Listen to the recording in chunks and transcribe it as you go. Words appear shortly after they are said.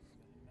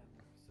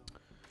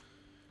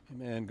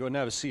Amen. Go and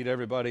have a seat,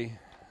 everybody.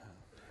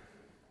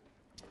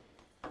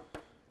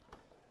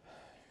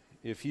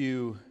 If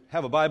you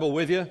have a Bible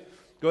with you,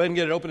 go ahead and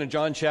get it open in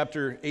John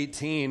chapter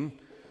 18.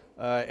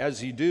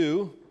 As you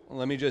do,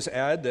 let me just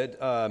add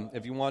that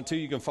if you want to,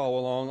 you can follow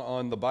along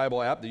on the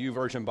Bible app, the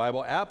YouVersion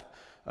Bible app.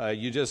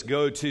 You just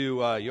go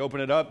to, you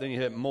open it up, then you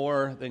hit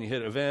More, then you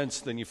hit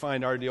Events, then you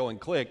find our deal and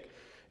click,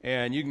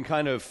 and you can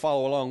kind of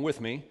follow along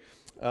with me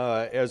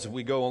as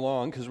we go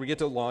along, because we get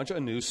to launch a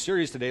new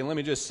series today. And let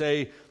me just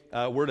say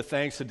a word of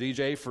thanks to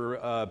DJ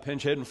for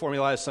pinch hitting for me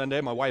last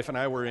Sunday. My wife and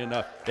I were in,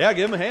 give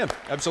him a hand,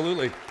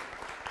 absolutely.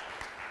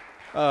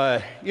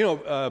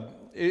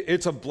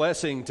 It's a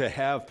blessing to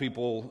have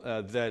people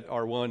that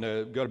are willing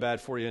to go to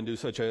bat for you and do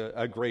such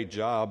a great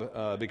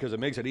job because it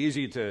makes it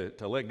easy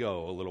to let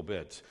go a little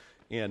bit.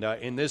 And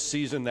in this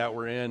season that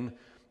we're in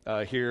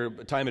here,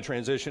 time of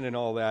transition and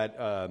all that,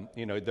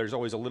 there's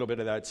always a little bit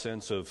of that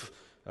sense of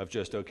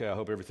just, okay, I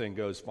hope everything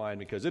goes fine,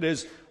 because it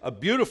is a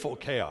beautiful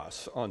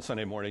chaos on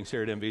Sunday mornings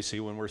here at MVC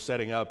when we're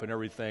setting up and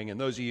everything.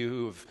 And those of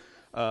you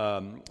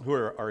who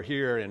are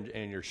here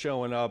and you're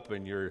showing up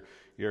and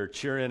you're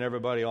cheering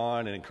everybody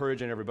on and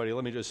encouraging everybody,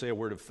 let me just say a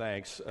word of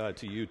thanks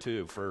to you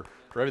too for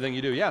everything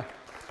you do. Yeah.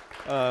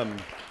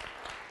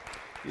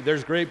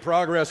 There's great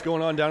progress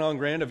going on down on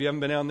Grand. If you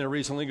haven't been down there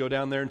recently, go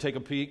down there and take a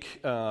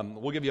peek.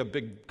 We'll give you a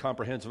big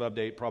comprehensive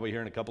update probably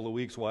here in a couple of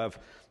weeks. We'll have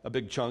a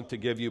big chunk to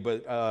give you,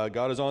 but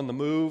God is on the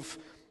move.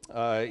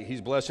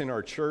 He's blessing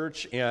our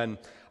church, and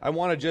I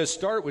want to just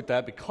start with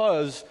that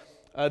because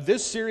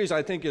this series,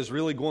 I think, is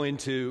really going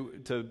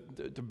to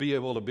be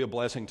able to be a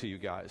blessing to you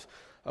guys.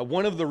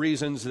 One of the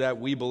reasons that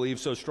we believe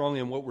so strongly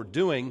in what we're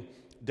doing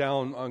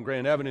down on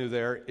Grand Avenue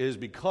there is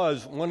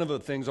because one of the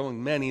things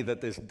among many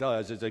that this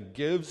does is it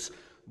gives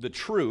the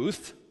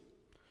truth,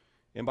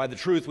 and by the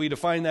truth we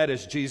define that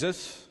as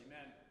Jesus,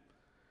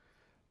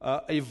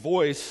 a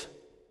voice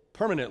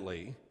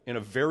permanently in a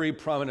very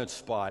prominent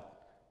spot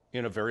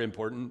in a very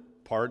important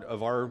part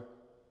of our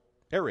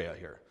area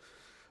here.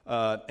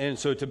 And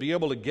so to be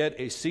able to get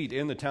a seat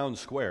in the town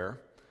square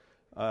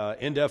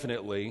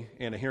indefinitely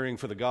in a hearing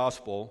for the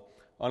gospel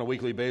on a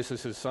weekly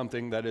basis is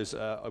something that is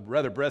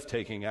rather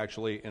breathtaking,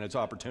 actually, in its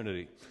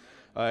opportunity.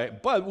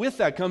 But with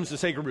that comes the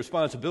sacred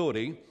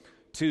responsibility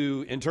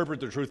to interpret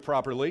the truth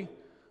properly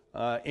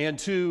and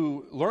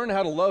to learn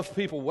how to love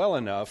people well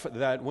enough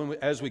that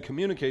as we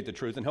communicate the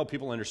truth and help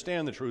people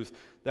understand the truth,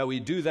 that we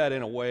do that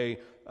in a way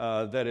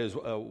that is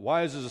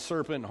wise as a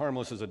serpent,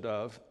 harmless as a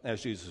dove,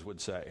 as Jesus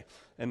would say,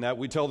 and that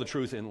we tell the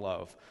truth in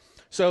love.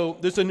 So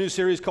this is a new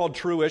series called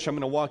True-ish. I'm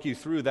going to walk you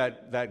through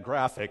that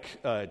graphic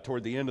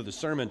toward the end of the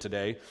sermon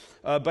today.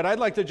 But I'd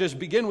like to just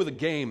begin with a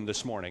game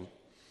this morning.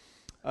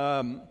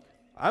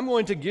 I'm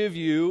going to give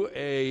you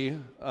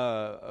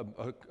I'm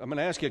going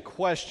to ask you a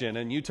question,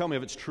 and you tell me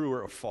if it's true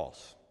or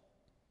false.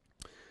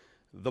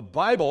 The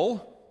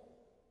Bible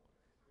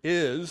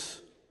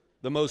is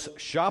the most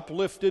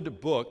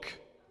shoplifted book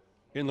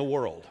in the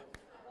world.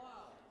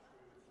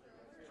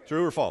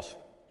 True or false?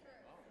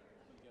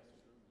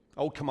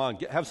 Oh, come on,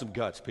 have some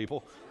guts,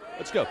 people.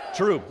 Let's go.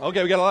 True.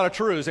 Okay, we got a lot of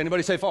trues.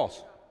 Anybody say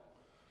false?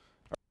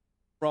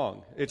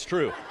 Wrong. It's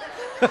true.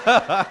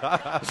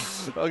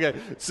 Okay,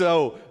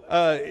 so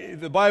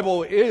the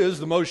Bible is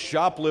the most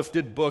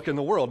shoplifted book in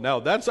the world. Now,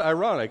 that's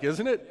ironic,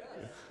 isn't it?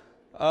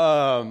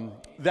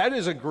 That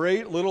is a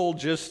great little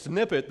just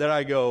snippet that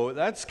I go,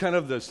 that's kind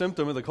of the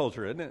symptom of the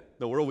culture, isn't it?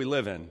 The world we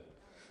live in.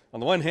 On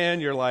the one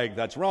hand, you're like,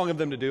 that's wrong of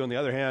them to do. On the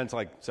other hand, it's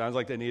like, sounds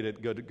like they need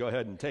it. Go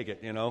ahead and take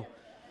it, you know?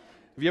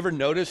 Have you ever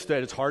noticed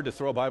that it's hard to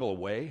throw a Bible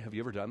away? Have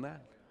you ever done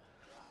that?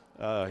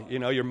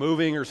 You're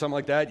moving or something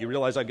like that. You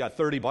realize I've got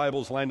 30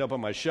 Bibles lined up on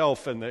my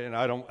shelf, and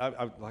I'm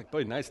like,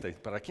 boy, nice day,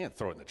 but I can't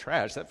throw it in the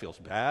trash. That feels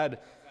bad.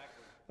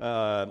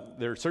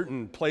 There are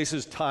certain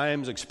places,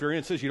 times,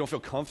 experiences you don't feel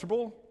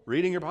comfortable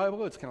reading your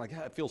Bible. It's kind of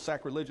like, it feels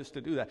sacrilegious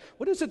to do that.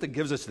 What is it that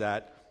gives us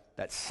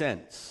that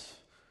sense?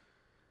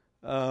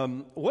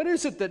 What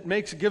is it that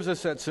gives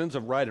us that sense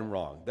of right and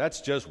wrong?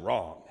 That's just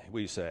wrong,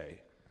 we say.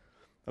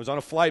 I was on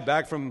a flight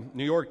back from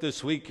New York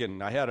this week,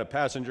 and I had a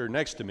passenger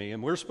next to me,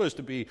 and we're supposed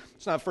to be,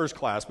 it's not first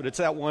class, but it's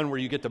that one where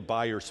you get to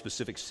buy your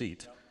specific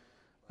seat.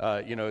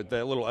 That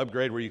little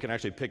upgrade where you can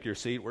actually pick your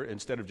seat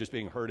instead of just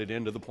being herded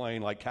into the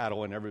plane like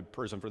cattle and every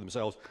person for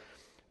themselves.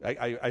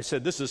 I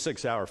said, this is a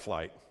 6-hour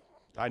flight.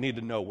 I need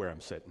to know where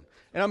I'm sitting.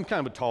 And I'm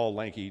kind of a tall,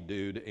 lanky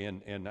dude,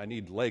 and I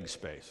need leg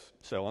space.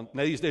 So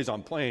these days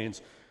on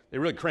planes, they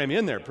really cram me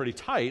in there pretty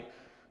tight,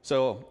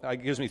 so it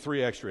gives me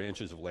 3 extra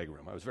inches of leg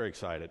room. I was very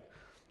excited.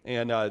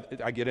 And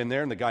I get in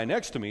there, and the guy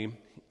next to me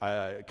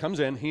comes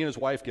in. He and his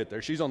wife get there.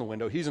 She's on the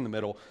window. He's in the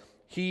middle.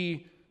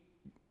 He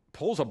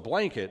pulls a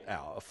blanket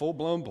out, a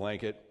full-blown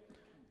blanket,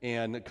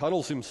 and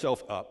cuddles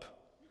himself up.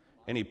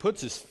 And he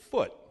puts his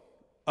foot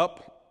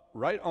up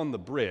right on the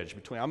bridge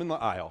I'm in the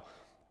aisle,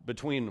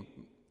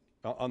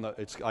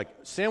 it's like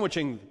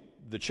sandwiching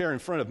the chair in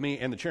front of me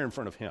and the chair in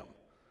front of him,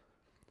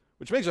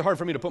 which makes it hard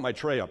for me to put my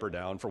tray up or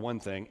down, for one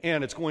thing,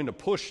 and it's going to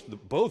push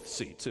both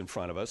seats in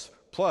front of us.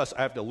 Plus,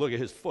 I have to look at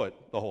his foot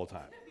the whole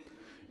time.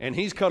 And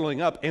he's cuddling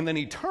up, and then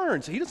he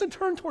turns. He doesn't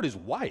turn toward his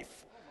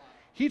wife.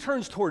 He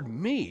turns toward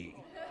me,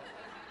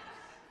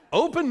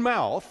 open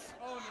mouth.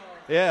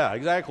 Yeah,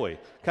 exactly.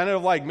 Kind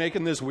of like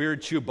making this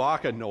weird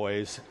Chewbacca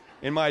noise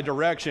in my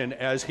direction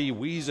as he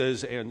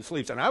wheezes and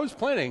sleeps. And I was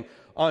planning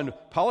on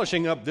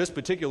polishing up this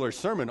particular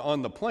sermon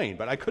on the plane,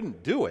 but I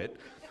couldn't do it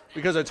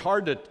because it's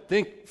hard to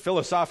think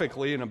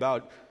philosophically and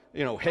about,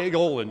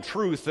 Hegel and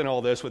truth and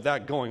all this with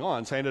that going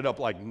on. So I ended up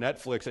like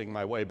Netflixing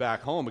my way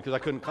back home because I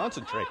couldn't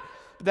concentrate.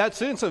 That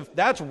sense of,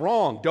 that's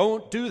wrong,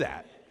 don't do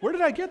that. Where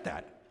did I get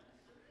that?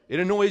 It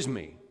annoys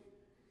me,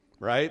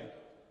 right?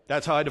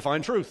 That's how I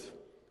define truth.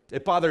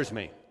 It bothers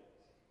me.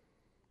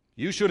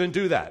 You shouldn't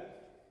do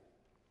that.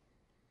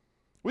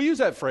 We use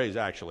that phrase,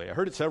 actually. I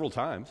heard it several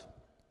times.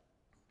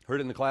 Heard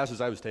it in the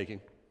classes I was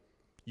taking.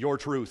 Your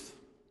truth.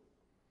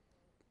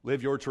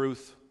 Live your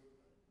truth.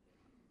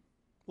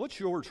 What's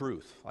your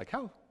truth? Like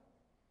how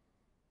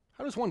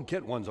does one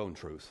get one's own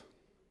truth?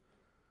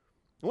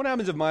 What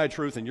happens if my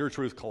truth and your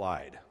truth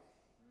collide?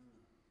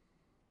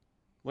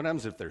 What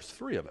happens if there's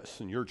three of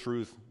us and your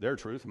truth, their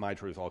truth, my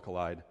truth all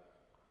collide?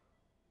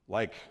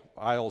 Like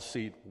aisle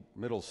seat,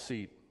 middle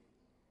seat,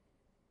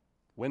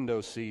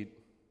 window seat.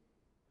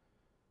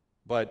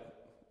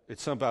 But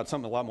it's about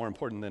something a lot more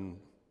important than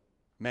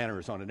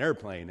manners on an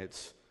airplane.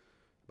 It's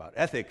about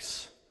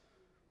ethics,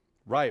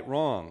 right,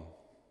 wrong,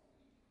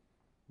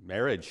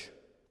 marriage,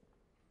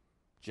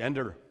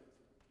 gender,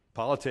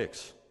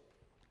 politics,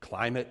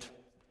 climate,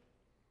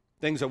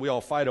 things that we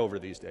all fight over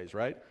these days,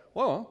 right?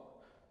 Well,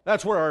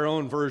 that's where our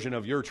own version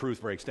of your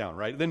truth breaks down,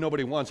 right? Then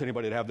nobody wants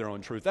anybody to have their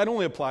own truth. That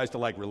only applies to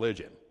like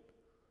religion.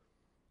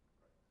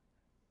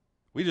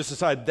 We just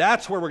decide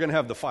that's where we're going to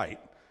have the fight.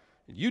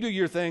 You do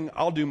your thing,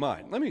 I'll do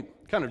mine. Let me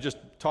kind of just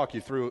talk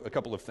you through a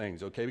couple of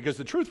things, okay? Because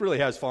the truth really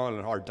has fallen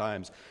in hard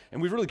times,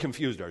 and we've really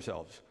confused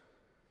ourselves.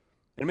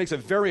 And it makes it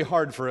very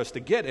hard for us to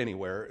get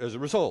anywhere as a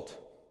result.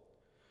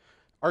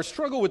 Our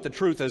struggle with the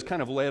truth has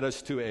kind of led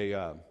us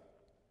to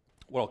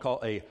what I'll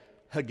call a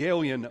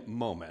Hegelian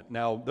moment.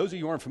 Now, those of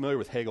you who aren't familiar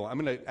with Hegel, I'm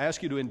going to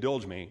ask you to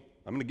indulge me.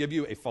 I'm going to give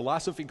you a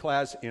philosophy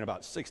class in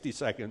about 60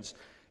 seconds.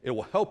 It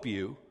will help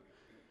you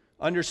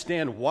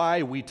understand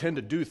why we tend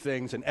to do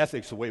things in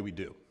ethics the way we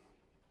do.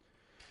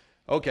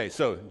 Okay,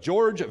 so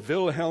George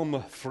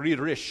Wilhelm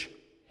Friedrich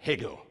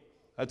Hegel.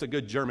 That's a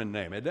good German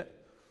name, isn't it?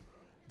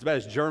 It's about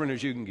as German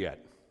as you can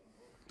get.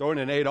 Throw in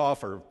an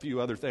Adolf or a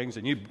few other things,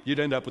 and you'd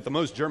end up with the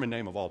most German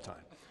name of all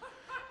time.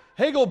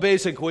 Hegel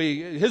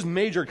basically, his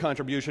major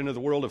contribution to the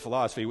world of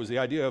philosophy was the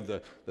idea of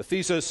the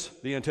thesis,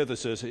 the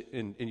antithesis,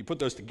 and you put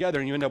those together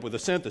and you end up with a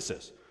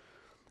synthesis.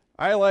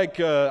 I'm going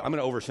to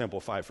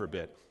oversimplify for a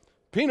bit.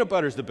 Peanut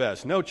butter's the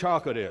best, no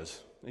chocolate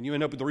is, and you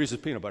end up with the Reese's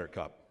peanut butter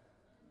cup.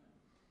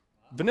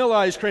 Vanilla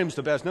ice cream's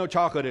the best, no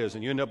chocolate is,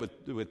 and you end up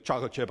with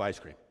chocolate chip ice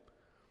cream.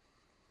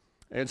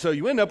 And so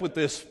you end up with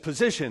this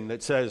position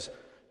that says,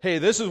 hey,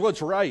 this is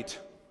what's right.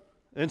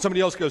 And somebody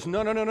else goes,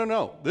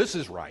 no, this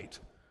is right.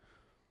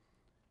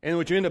 And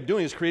what you end up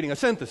doing is creating a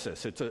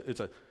synthesis. It's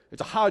a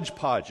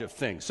hodgepodge of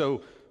things.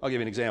 So I'll give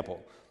you an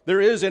example.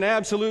 There is an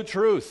absolute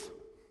truth.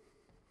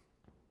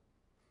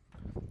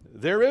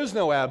 There is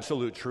no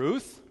absolute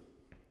truth.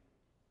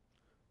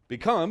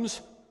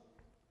 Becomes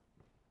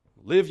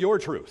live your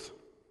truth.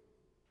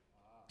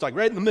 It's like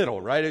right in the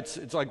middle, right?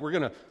 It's like we're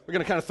gonna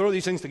kind of throw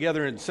these things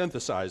together and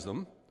synthesize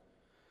them.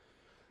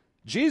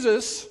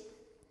 Jesus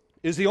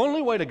is the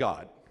only way to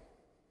God.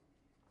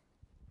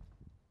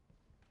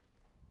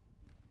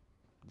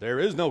 There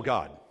is no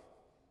God.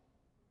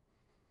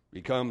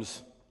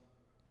 Becomes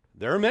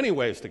there are many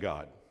ways to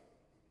God.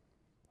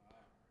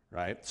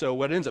 Right? So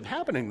what ends up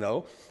happening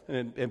though,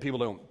 and people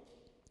don't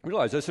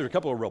realize this, there are a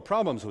couple of real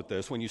problems with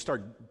this when you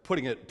start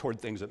putting it toward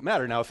things that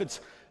matter. Now, if it's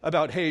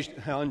about, hey,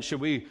 Helen,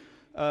 we're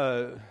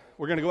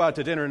going to go out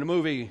to dinner and a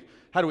movie,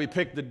 how do we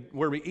pick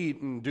where we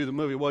eat and do the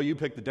movie? Well, you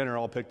pick the dinner,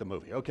 I'll pick the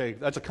movie. Okay,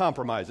 that's a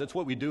compromise. That's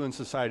what we do in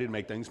society to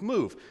make things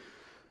move.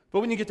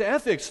 But when you get to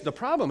ethics, the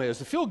problem is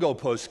the field goal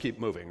posts keep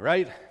moving,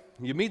 right?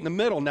 You meet in the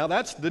middle. Now,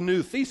 that's the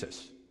new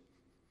thesis.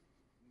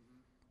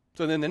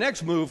 So then the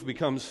next move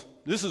becomes,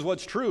 this is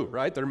what's true,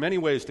 right? There are many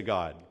ways to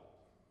God.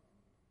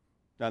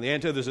 Now, the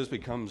antithesis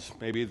becomes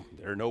maybe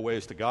there are no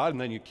ways to God,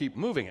 and then you keep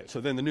moving it.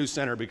 So then the new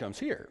center becomes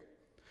here.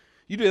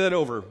 You do that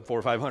over 400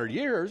 or 500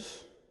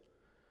 years,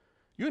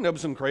 you end up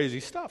with some crazy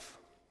stuff.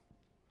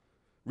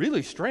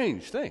 Really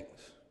strange things.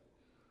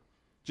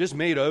 Just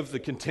made of the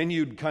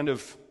continued kind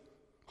of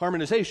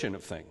harmonization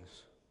of things.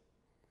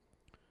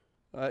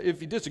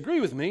 If you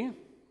disagree with me,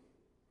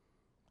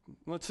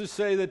 let's just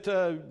say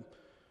that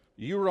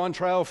you were on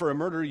trial for a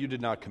murder you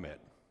did not commit.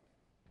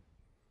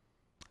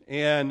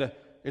 And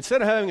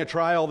instead of having a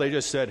trial, they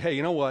just said, hey,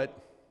 you know what?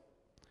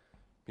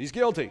 He's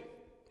guilty.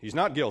 He's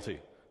not guilty.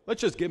 Let's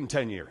just give him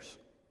 10 years.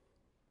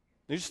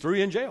 They just threw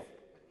you in jail.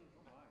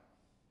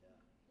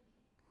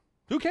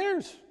 Who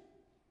cares?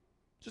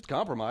 Just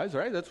compromise,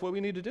 right? That's what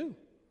we need to do.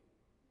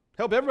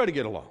 Help everybody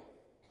get along.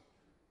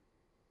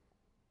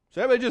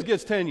 So everybody just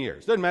gets 10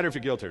 years. Doesn't matter if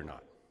you're guilty or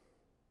not.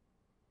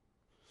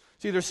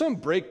 See, there's some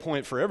break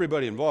point for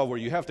everybody involved where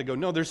you have to go,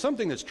 no, there's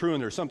something that's true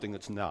and there's something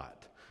that's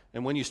not.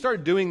 And when you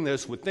start doing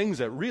this with things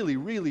that really,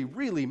 really,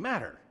 really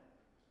matter,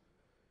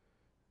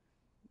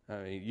 I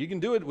mean, you can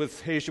do it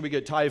with, hey, should we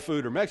get Thai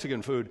food or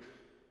Mexican food?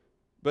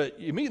 But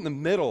you meet in the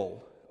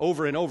middle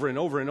over and over and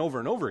over and over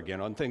and over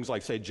again on things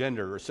like, say,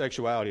 gender or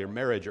sexuality or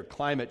marriage or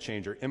climate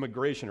change or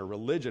immigration or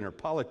religion or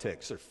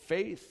politics or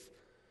faith.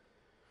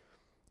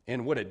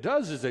 And what it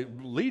does is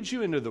it leads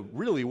you into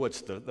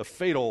what's the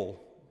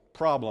fatal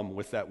problem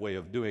with that way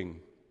of doing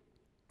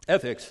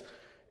ethics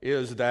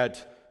is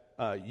that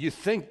you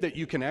think that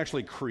you can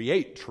actually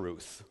create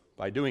truth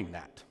by doing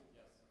that.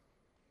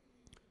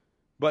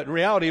 But in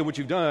reality, what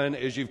you've done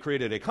is you've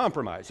created a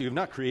compromise. You have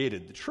not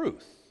created the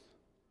truth.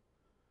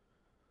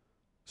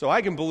 So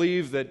I can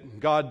believe that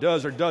God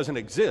does or doesn't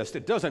exist.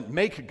 It doesn't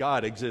make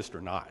God exist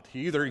or not.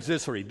 He either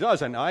exists or he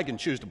doesn't. Now, I can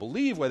choose to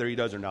believe whether he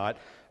does or not.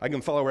 I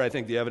can follow where I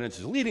think the evidence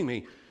is leading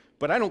me,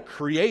 but I don't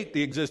create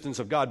the existence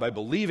of God by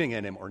believing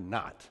in him or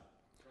not.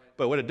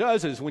 But what it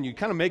does is when you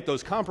kind of make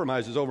those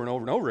compromises over and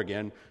over and over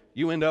again,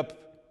 you end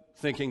up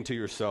thinking to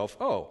yourself,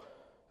 oh,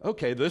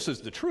 okay, this is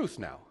the truth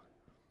now.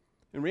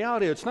 In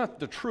reality, it's not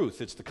the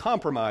truth. It's the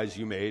compromise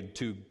you made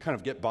to kind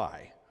of get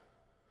by.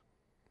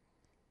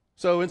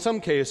 So in some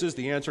cases,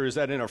 the answer is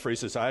that in our free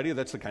society,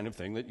 that's the kind of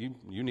thing that you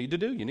need to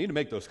do. You need to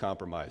make those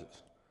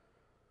compromises.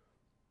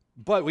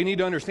 But we need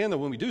to understand that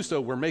when we do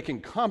so, we're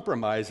making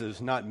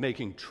compromises, not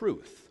making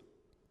truth.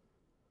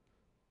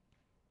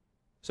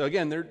 So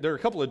again, there are a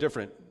couple of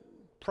different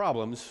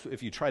problems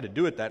if you try to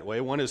do it that way.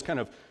 One is kind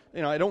of,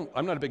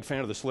 I'm not a big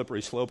fan of the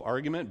slippery slope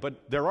argument,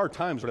 but there are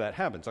times where that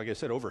happens. Like I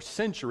said, over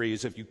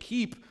centuries, if you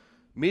keep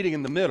meeting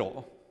in the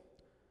middle,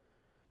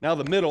 now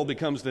the middle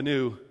becomes the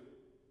new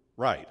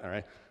right, all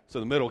right? So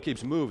the middle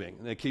keeps moving,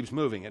 and it keeps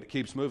moving, and it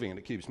keeps moving, and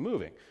it keeps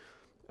moving.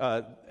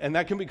 And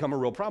that can become a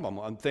real problem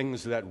on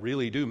things that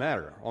really do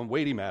matter, on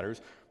weighty matters.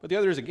 But the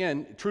other is,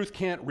 again, truth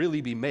can't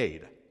really be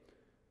made.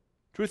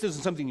 Truth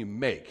isn't something you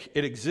make.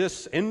 It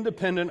exists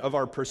independent of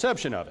our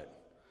perception of it.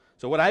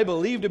 So what I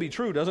believe to be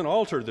true doesn't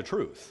alter the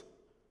truth.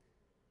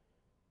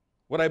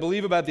 What I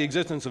believe about the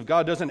existence of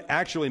God doesn't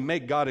actually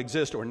make God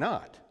exist or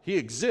not. He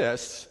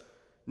exists.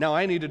 Now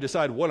I need to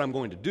decide what I'm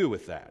going to do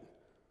with that.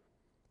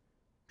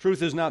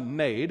 Truth is not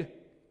made.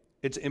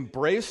 It's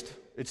embraced,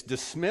 it's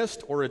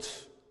dismissed, or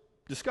it's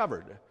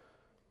discovered.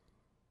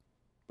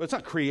 But it's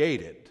not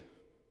created.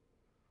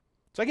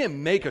 So I can't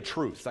make a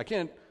truth.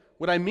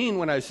 What I mean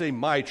when I say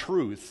my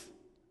truth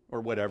or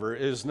whatever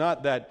is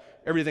not that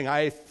everything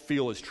I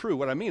feel is true.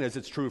 What I mean is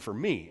it's true for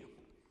me.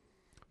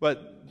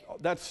 But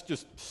that's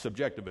just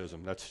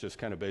subjectivism. That's just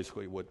kind of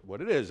basically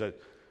what it is.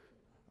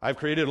 I've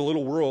created a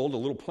little world, a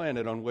little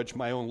planet on which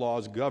my own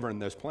laws govern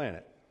this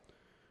planet,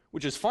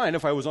 which is fine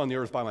if I was on the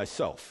earth by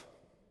myself.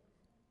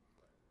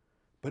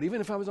 But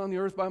even if I was on the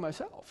earth by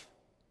myself,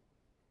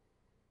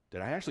 did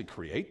I actually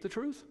create the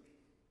truth?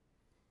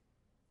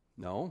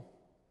 No.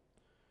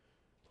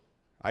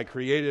 I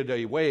created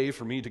a way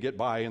for me to get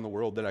by in the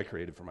world that I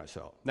created for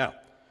myself. Now,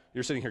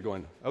 you're sitting here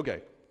going,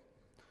 okay,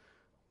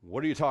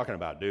 what are you talking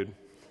about, dude?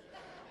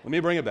 Let me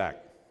bring it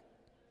back.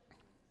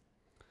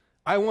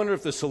 I wonder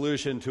if the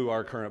solution to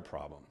our current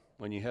problem,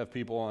 when you have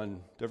people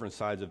on different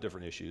sides of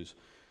different issues,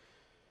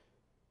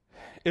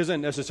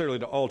 isn't necessarily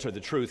to alter the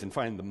truth and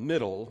find the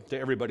middle to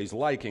everybody's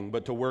liking,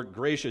 but to work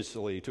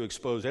graciously to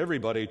expose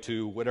everybody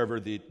to whatever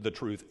the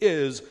truth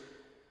is,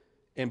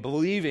 and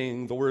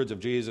believing the words of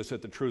Jesus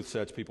that the truth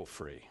sets people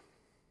free.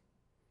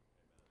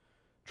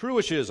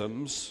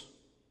 Truishisms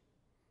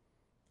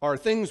are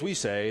things we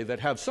say that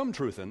have some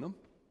truth in them,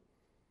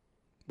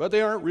 but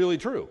they aren't really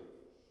true.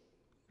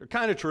 They're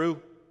kind of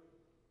true,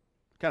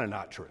 kind of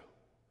not true.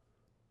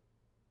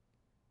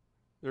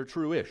 They're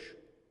true-ish.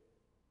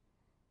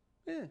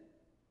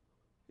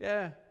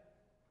 Yeah.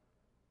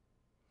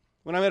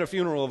 When I'm at a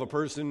funeral of a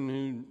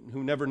person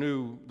who never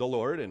knew the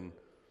Lord and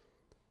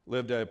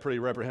lived a pretty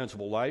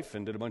reprehensible life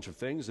and did a bunch of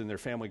things, and their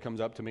family comes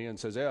up to me and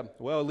says, yeah,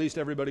 well, at least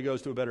everybody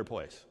goes to a better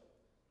place.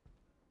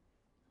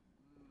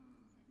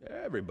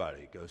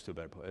 Everybody goes to a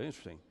better place.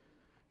 Interesting.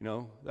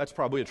 That's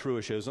probably a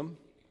truishism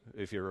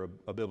if you're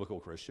a biblical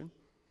Christian.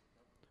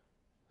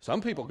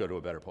 Some people go to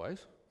a better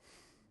place.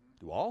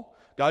 Do all?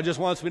 God just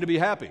wants me to be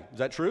happy. Is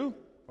that true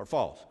or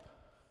false?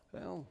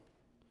 Well,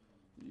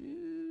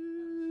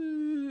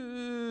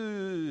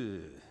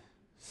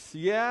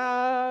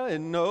 yeah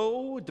and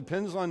no. It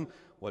depends on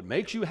what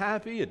makes you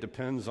happy. It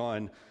depends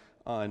on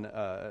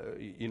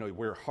where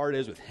your heart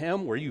is with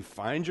Him, where you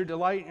find your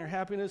delight and your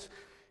happiness.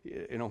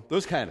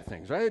 Those kind of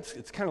things, right?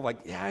 It's kind of like,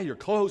 yeah, you're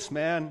close,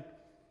 man.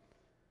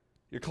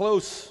 You're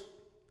close,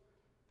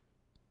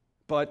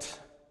 but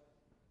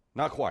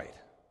not quite.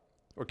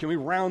 Or can we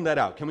round that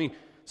out?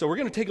 So we're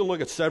going to take a look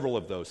at several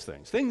of those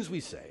things we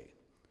say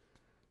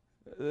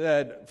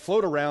that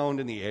float around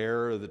in the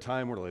air of the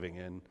time we're living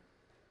in.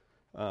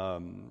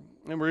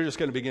 And we're just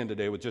going to begin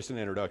today with just an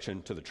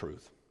introduction to the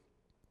truth.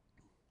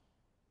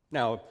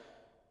 Now,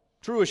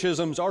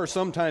 truishisms are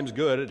sometimes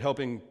good at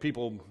helping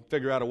people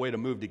figure out a way to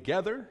move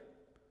together,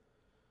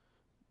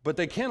 but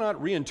they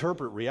cannot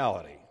reinterpret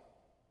reality.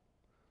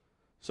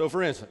 So,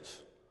 for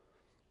instance,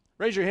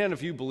 raise your hand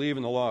if you believe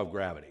in the law of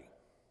gravity.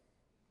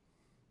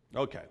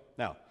 Okay.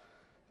 Now,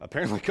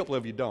 apparently a couple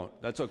of you don't.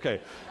 That's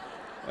okay.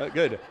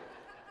 Good.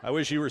 I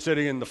wish you were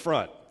sitting in the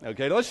front.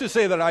 Okay. Let's just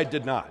say that I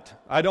did not.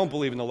 I don't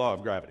believe in the law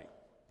of gravity.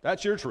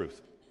 That's your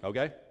truth.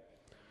 Okay.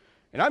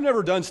 And I've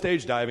never done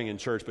stage diving in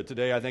church, but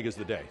today I think is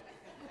the day.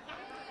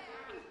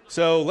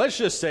 So let's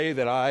just say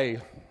that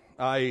I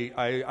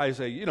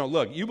say,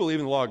 look, you believe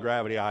in the law of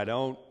gravity. I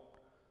don't.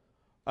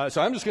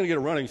 So I'm just going to get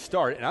a running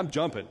start, and I'm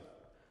jumping.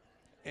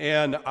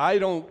 And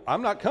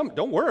I'm not coming.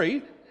 Don't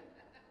worry.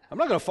 I'm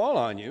not going to fall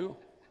on you.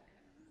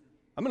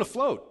 I'm going to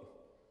float.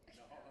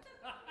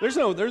 There's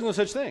no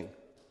such thing,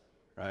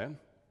 right?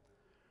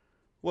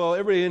 Well,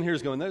 everybody in here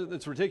is going,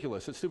 that's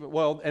ridiculous. It's stupid.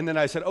 Well, and then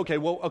I said, okay,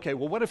 well,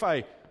 what if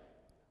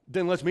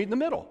then let's meet in the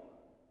middle.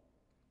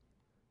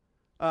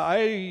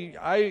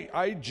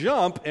 I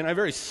jump, and I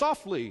very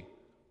softly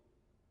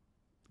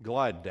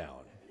glide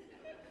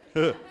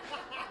down.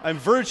 I'm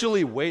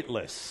virtually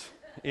weightless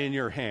in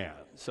your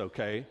hands,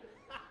 okay?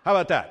 How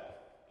about that?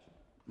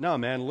 No,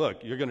 man,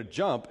 look, you're going to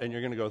jump, and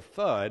you're going to go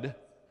thud.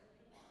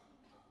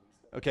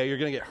 Okay, you're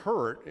going to get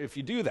hurt if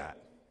you do that.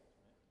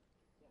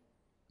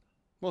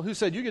 Well, who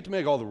said you get to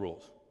make all the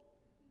rules?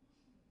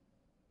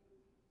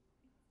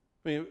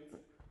 I mean,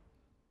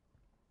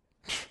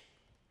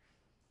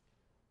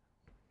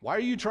 why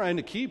are you trying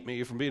to keep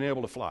me from being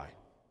able to fly?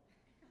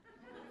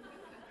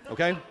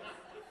 Okay?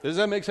 Does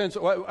that make sense?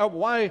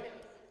 Why?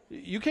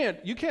 You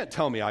can't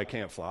tell me I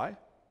can't fly.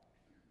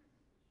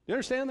 You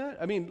understand that?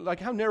 I mean, like,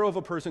 how narrow of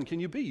a person can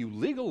you be? You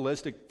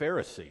legalistic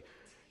Pharisee.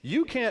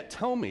 You can't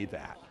tell me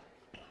that.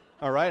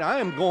 All right?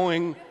 I'm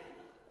going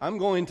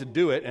to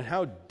do it, and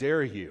how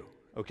dare you?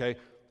 Okay?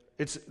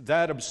 It's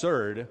that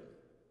absurd,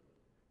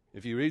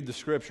 if you read the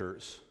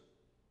scriptures,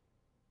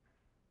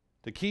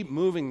 to keep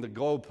moving the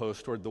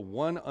goalpost toward the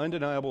one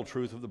undeniable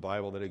truth of the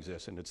Bible that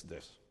exists, and it's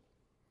this: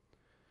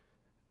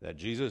 that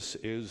Jesus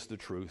is the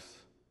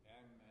truth. Amen.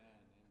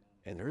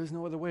 And there is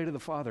no other way to the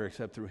Father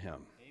except through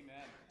him.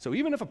 Amen. So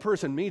even if a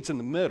person meets in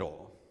the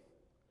middle,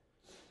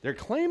 they're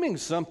claiming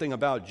something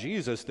about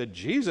Jesus that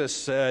Jesus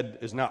said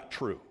is not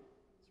true.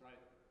 That's right.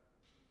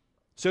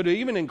 So to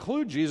even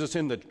include Jesus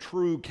in the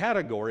true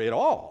category at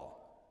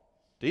all,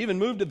 to even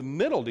move to the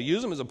middle, to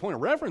use him as a point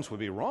of reference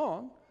would be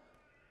wrong.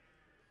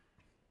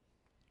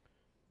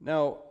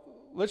 Now,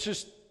 let's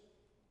just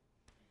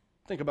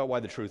think about why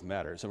the truth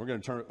matters. And we're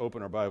going to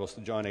open our Bibles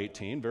to John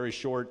 18, very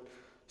short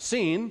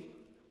scene.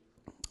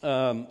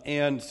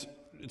 And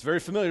it's very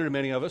familiar to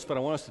many of us, but I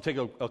want us to take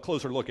a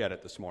closer look at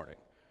it this morning.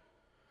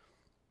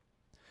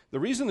 The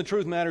reason the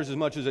truth matters as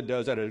much as it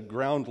does at a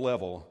ground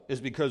level is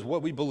because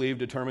what we believe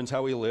determines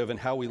how we live, and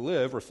how we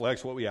live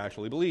reflects what we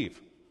actually believe.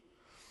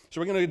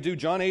 So we're going to do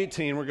John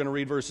 18. We're going to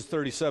read verses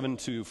 37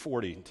 to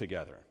 40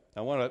 together.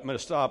 I'm going to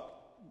stop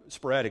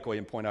sporadically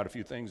and point out a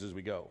few things as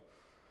we go.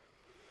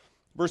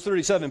 Verse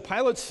 37,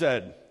 Pilate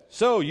said,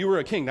 "So you were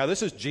a king." Now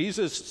this is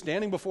Jesus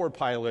standing before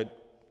Pilate,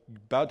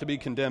 about to be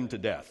condemned to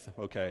death,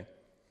 okay?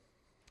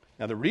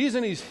 Now the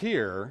reason he's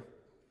here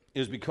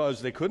is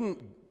because they couldn't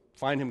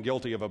find him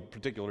guilty of a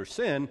particular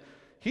sin.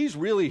 He's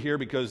really here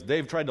because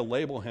they've tried to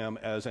label him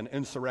as an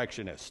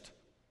insurrectionist.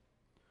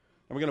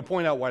 And we're going to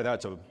point out why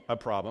that's a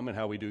problem, and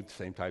how we do the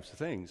same types of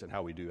things, and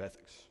how we do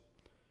ethics.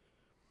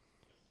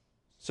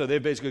 So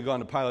they've basically gone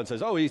to Pilate and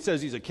says, he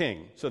says he's a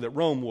king, so that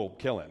Rome will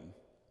kill him.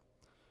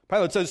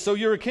 Pilate says, "So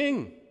you're a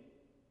king?"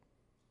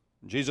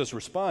 Jesus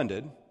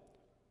responded,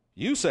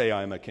 "You say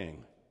I'm a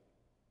king.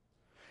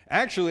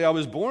 Actually, I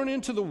was born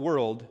into the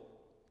world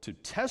to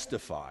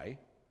testify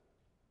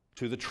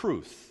to the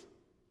truth.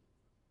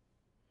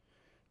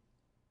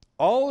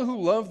 All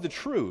who love the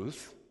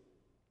truth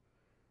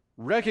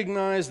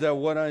recognize that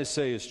what I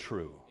say is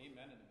true."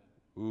 Amen.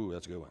 Ooh,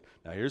 that's a good one.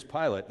 Now here's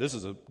Pilate. This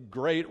is a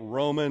great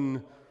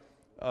Roman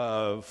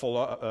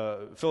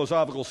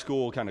philosophical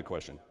school kind of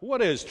question.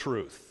 What is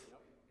truth?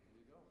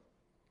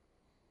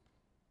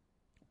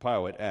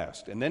 Pilate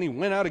asked. And then he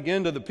went out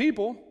again to the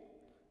people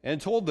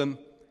and told them,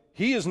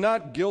 "He is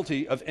not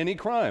guilty of any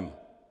crime.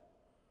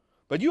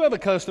 But you have a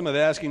custom of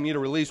asking me to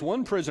release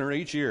one prisoner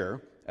each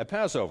year at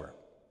Passover.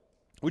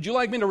 Would you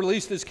like me to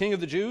release this king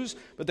of the Jews?"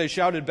 But they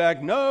shouted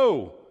back,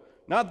 "No,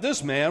 not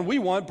this man. We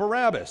want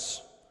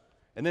Barabbas."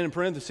 And then in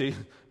parentheses,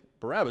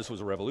 Barabbas was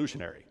a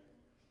revolutionary.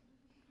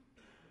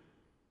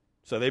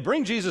 So they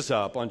bring Jesus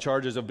up on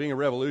charges of being a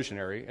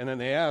revolutionary, and then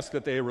they ask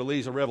that they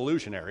release a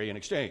revolutionary in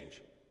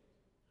exchange.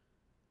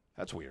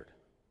 That's weird.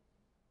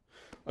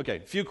 Okay, a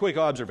few quick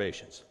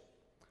observations.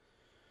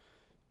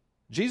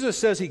 Jesus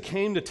says he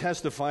came to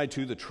testify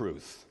to the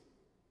truth.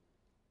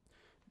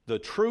 The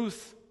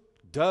truth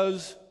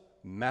does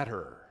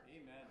matter.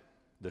 Amen.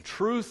 The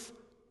truth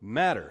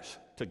matters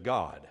to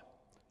God.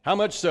 How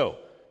much so?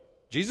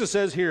 Jesus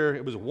says here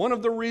it was one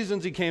of the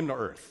reasons he came to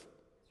earth.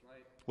 That's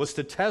right. Was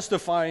to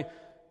testify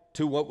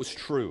to what was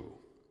true.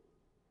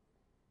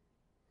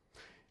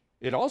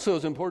 It also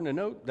is important to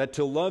note that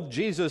to love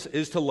Jesus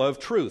is to love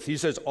truth. He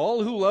says,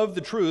 "All who love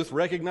the truth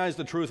recognize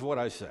the truth of what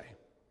I say."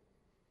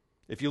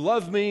 If you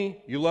love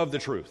me, you love the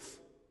truth.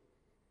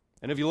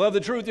 And if you love the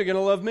truth, you're going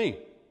to love me.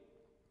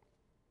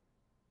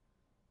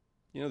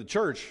 You know, the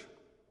church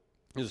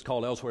This is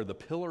called elsewhere the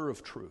pillar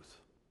of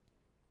truth.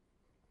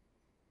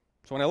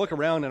 So when I look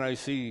around and I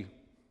see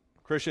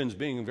Christians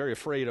being very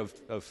afraid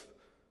of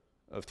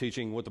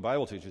teaching what the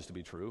Bible teaches to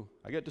be true,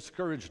 I get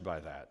discouraged by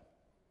that.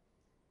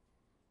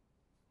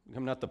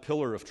 I'm not the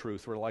pillar of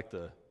truth. We're like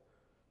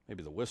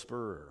maybe the whisper,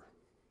 or,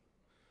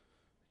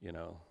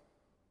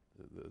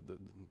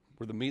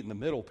 we're the meet in the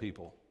middle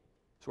people.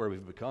 That's where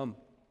we've become.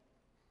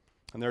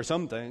 And there are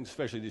some things,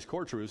 especially these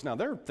core truths. Now,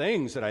 there are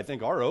things that I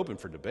think are open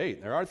for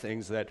debate. There are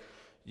things that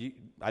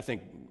I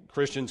think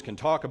Christians can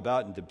talk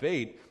about and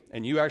debate,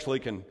 and you actually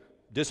can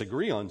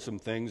disagree on some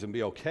things and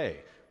be okay.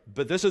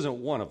 But this isn't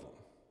one of them.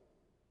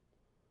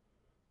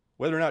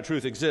 Whether or not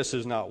truth exists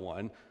is not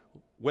one.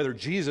 Whether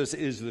Jesus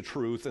is the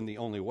truth and the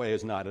only way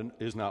is not one.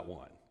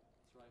 Right.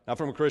 Not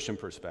from a Christian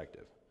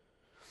perspective.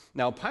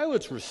 Now,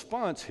 Pilate's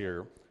response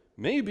here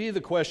may be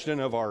the question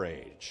of our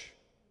age.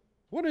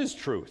 What is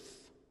truth?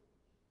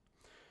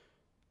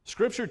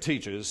 Scripture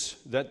teaches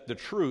that the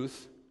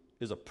truth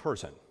is a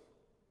person.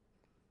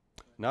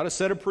 Not a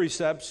set of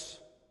precepts.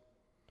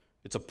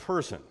 It's a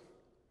person.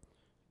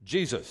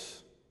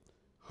 Jesus.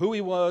 Who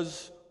he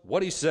was,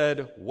 what he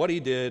said, what he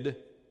did,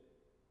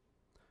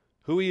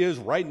 who he is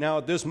right now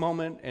at this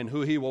moment, and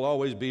who he will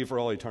always be for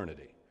all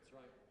eternity. That's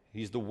right.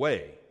 He's the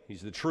way.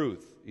 He's the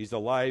truth. He's the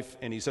life.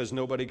 And he says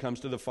nobody comes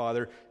to the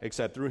Father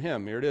except through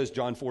him. Here it is,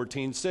 John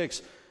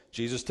 14:6.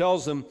 Jesus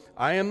tells them,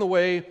 I am the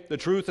way, the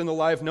truth, and the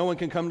life. No one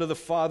can come to the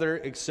Father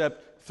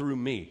except through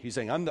me. He's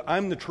saying,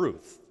 I'm the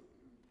truth.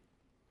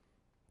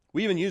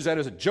 We even use that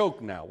as a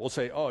joke now. We'll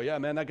say, oh, yeah,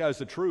 man, that guy's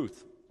the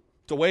truth.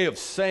 It's a way of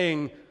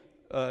saying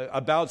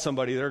about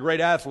somebody, they're a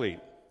great athlete.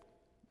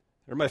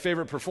 They're my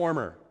favorite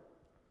performer.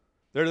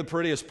 They're the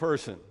prettiest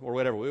person, or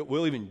whatever.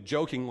 We'll even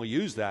jokingly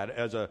use that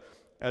as a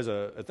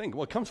thing.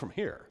 Well, it comes from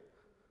here.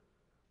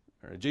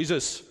 Right,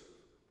 Jesus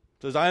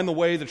says, I am the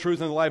way, the truth,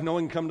 and the life. No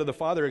one can come to the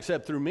Father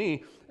except through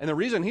me. And the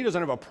reason he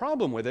doesn't have a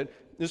problem with it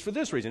is for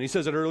this reason. He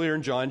says it earlier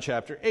in John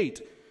chapter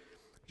 8.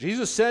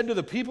 Jesus said to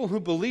the people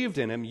who believed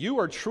in him, you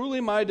are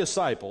truly my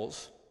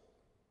disciples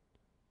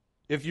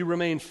if you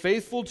remain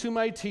faithful to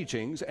my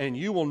teachings, and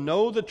you will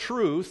know the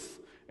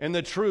truth, and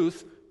the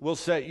truth will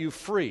set you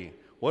free.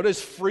 What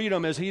is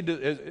freedom?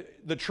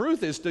 The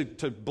truth is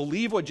to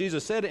believe what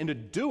Jesus said and to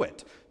do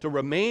it, to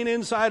remain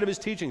inside of his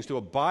teachings, to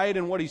abide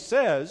in what he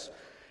says.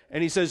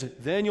 And he says,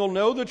 then you'll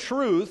know the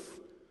truth,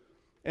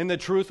 and the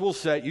truth will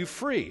set you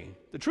free.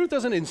 The truth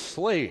doesn't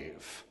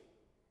enslave.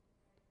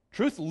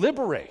 Truth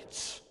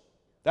liberates.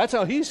 That's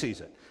how he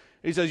sees it.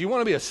 He says, you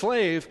want to be a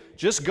slave,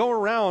 just go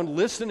around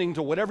listening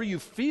to whatever you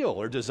feel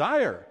or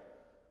desire.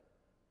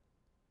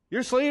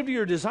 You're a slave to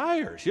your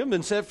desires. You haven't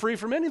been set free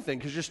from anything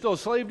because you're still a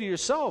slave to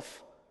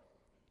yourself.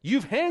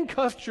 You've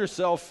handcuffed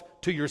yourself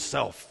to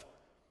yourself,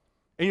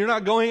 and you're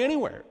not going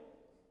anywhere.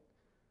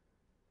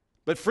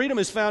 But freedom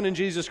is found in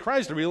Jesus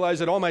Christ, to realize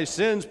that all my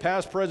sins,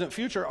 past, present,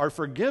 future, are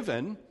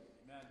forgiven,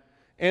 amen,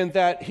 and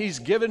that he's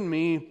given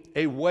me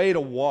a way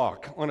to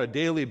walk on a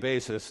daily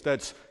basis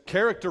that's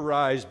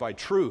characterized by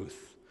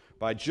truth,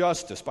 by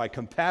justice, by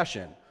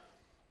compassion,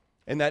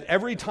 and that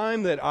every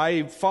time that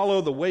I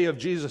follow the way of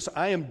Jesus,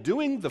 I am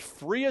doing the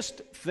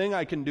freest thing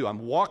I can do.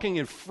 I'm walking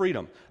in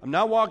freedom. I'm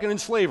not walking in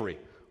slavery.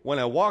 When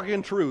I walk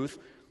in truth,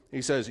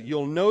 he says,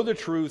 you'll know the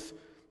truth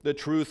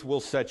will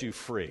set you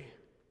free.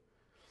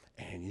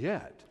 And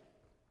yet,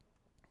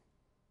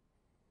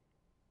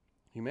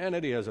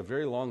 humanity has a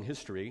very long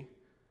history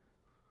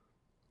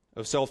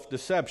of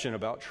self-deception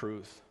about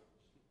truth.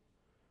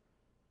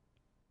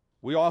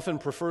 We often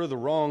prefer the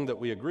wrong that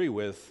we agree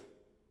with.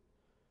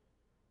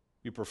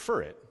 We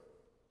prefer it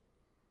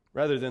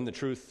rather than the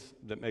truth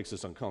that makes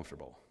us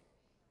uncomfortable.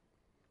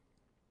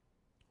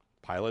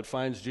 Pilate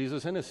finds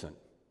Jesus innocent,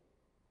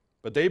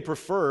 but they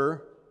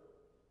prefer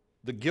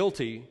the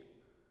guilty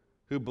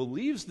who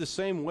believes the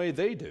same way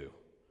they do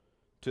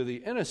to the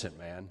innocent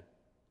man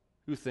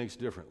who thinks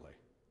differently,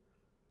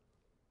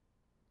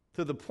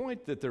 to the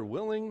point that they're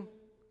willing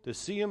to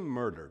see him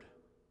murdered.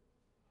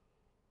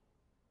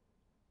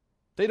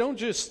 They don't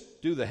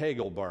just do the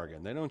Hegel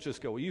bargain. They don't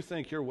just go, well, you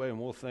think your way and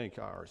we'll think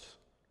ours.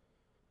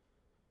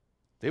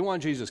 They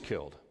want Jesus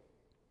killed,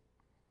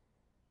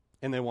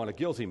 and they want a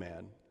guilty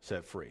man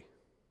set free.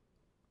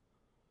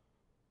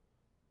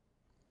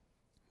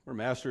 We're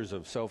masters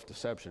of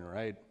self-deception,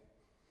 right?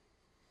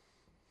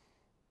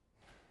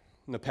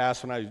 In the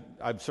past, when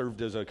I've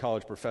served as a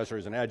college professor,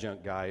 as an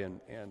adjunct guy,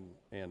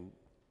 and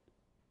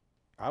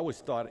I always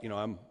thought,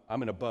 I'm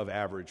an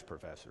above-average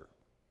professor.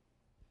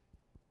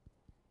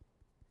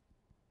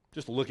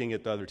 Just looking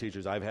at the other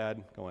teachers I've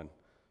had, going,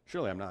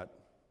 surely I'm not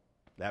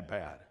that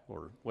bad,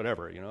 or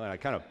whatever, and I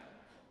kind of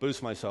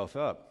boost myself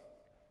up.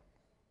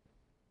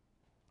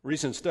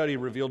 Recent study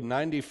revealed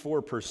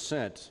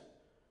 94%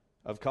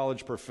 of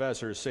college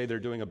professors say they're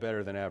doing a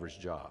better than average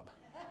job.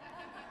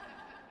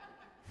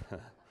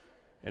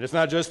 And it's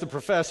not just the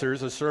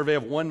professors. A survey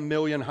of 1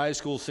 million high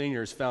school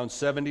seniors found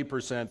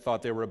 70%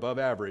 thought they were above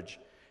average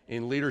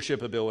in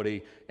leadership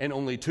ability, and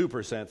only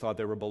 2% thought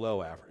they were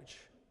below average.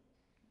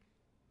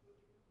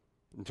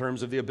 In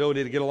terms of the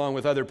ability to get along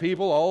with other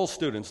people, all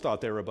students thought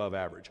they were above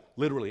average.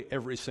 Literally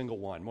every single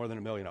one, more than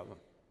 1 million of them.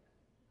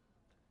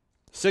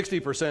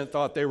 60%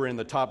 thought they were in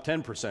the top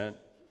 10%.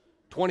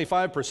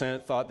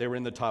 25% thought they were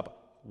in the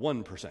top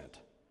 1%.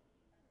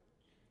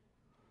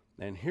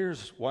 And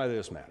here's why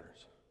this matters.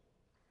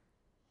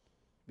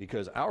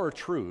 Because our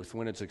truth,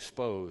 when it's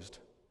exposed,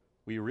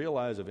 we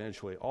realize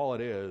eventually all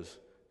it is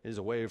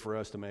a way for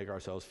us to make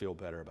ourselves feel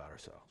better about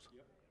ourselves.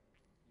 Yep.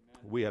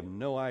 We have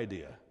no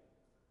idea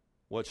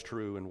what's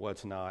true and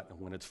what's not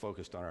when it's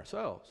focused on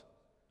ourselves.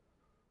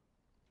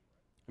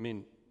 I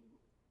mean,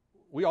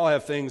 we all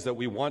have things that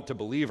we want to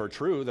believe are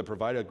true that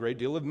provide a great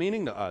deal of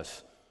meaning to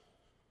us.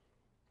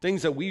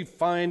 Things that we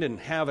find and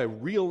have a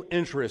real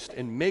interest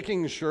in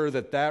making sure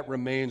that that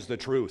remains the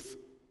truth.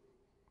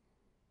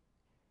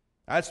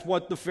 That's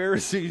what the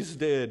Pharisees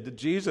did to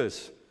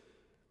Jesus.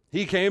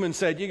 He came and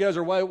said, you guys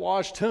are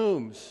whitewashed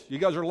tombs. You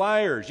guys are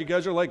liars. You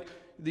guys are like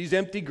these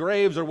empty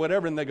graves or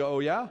whatever. And they go, oh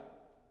yeah?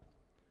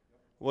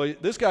 Well,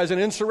 this guy's an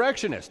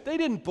insurrectionist. They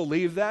didn't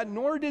believe that,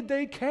 nor did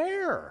they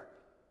care.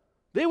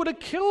 They would have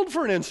killed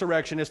for an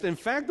insurrectionist. In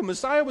fact, the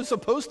Messiah was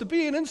supposed to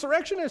be an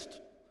insurrectionist.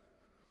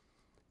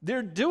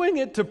 They're doing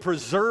it to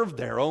preserve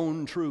their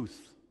own truth.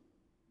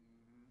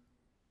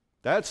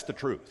 That's the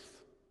truth.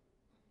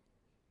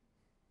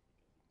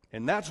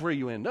 And that's where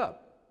you end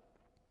up.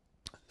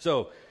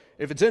 So,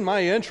 if it's in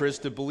my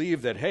interest to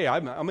believe that, hey,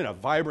 I'm in a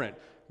vibrant,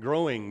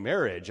 growing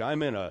marriage, I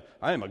am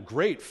a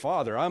great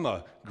father, I'm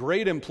a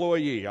great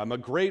employee, I'm a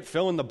great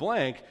fill in the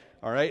blank,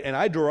 all right, and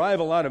I derive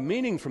a lot of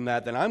meaning from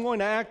that, then I'm going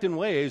to act in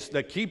ways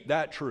that keep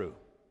that true.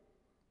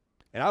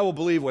 And I will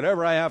believe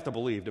whatever I have to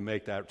believe to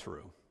make that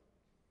true.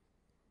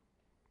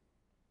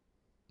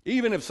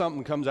 Even if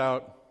something comes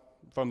out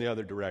from the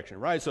other direction,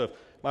 right? So if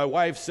my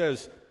wife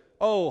says,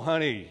 oh,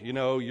 honey, you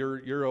know,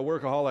 you're a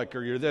workaholic,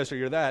 or you're this or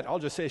you're that, I'll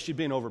just say she's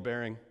being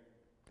overbearing.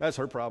 That's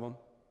her problem.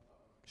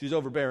 She's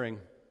overbearing.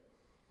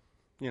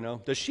 You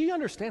know, does she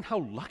understand how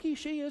lucky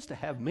she is to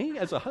have me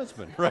as a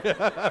husband,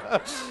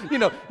 right? You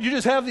know, you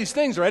just have these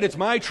things, right? It's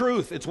my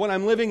truth. It's what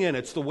I'm living in.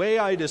 It's the way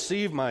I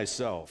deceive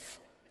myself.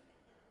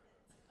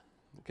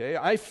 Okay,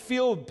 I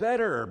feel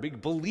better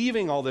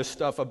believing all this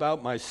stuff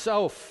about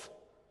myself.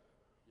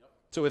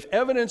 So if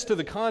evidence to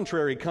the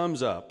contrary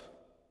comes up,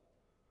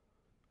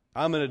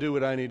 I'm going to do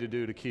what I need to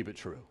do to keep it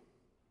true.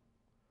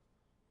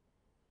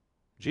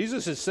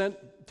 Jesus is sent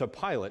to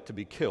Pilate to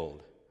be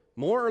killed,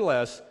 more or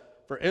less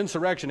for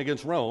insurrection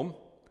against Rome.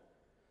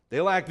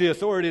 They lack the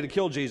authority to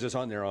kill Jesus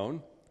on their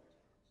own.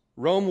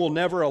 Rome will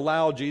never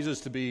allow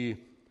Jesus to be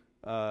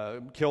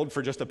killed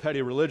for just a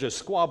petty religious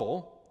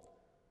squabble.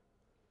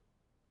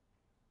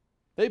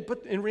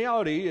 But in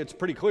reality, it's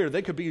pretty clear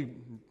they couldn't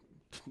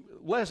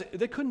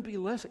be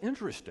less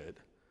interested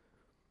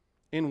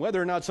in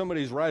whether or not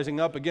somebody's rising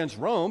up against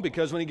Rome,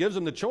 because when he gives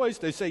them the choice,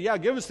 they say, yeah,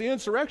 give us the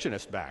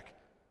insurrectionist back.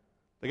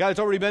 The guy that's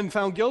already been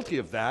found guilty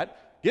of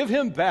that, give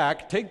him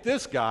back, take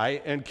this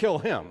guy, and kill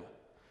him.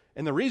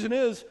 And the reason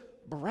is,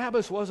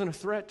 Barabbas wasn't a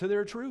threat to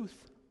their truth.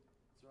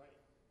 That's right.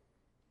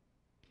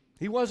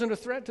 He wasn't a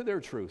threat to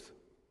their truth.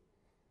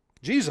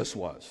 Jesus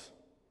was.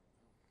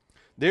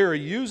 They're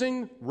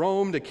using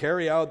Rome to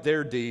carry out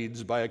their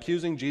deeds by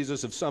accusing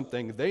Jesus of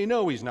something they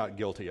know he's not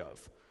guilty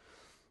of.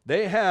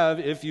 They have,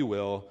 if you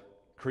will,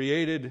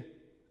 created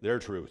their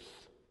truth.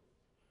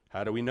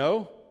 How do we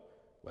know?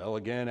 Well,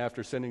 again,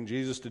 after sending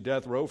Jesus to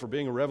death row for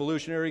being a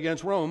revolutionary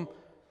against Rome,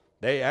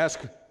 they ask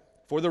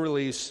for the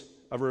release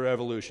of a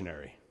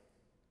revolutionary.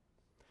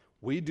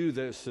 We do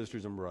this,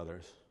 sisters and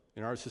brothers,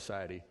 in our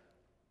society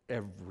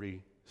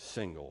every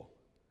single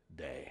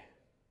day.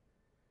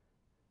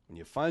 When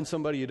you find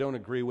somebody you don't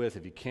agree with,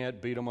 if you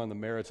can't beat them on the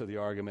merits of the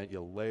argument,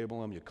 you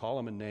label them, you call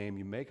them a name,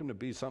 you make them to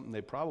be something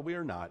they probably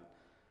are not,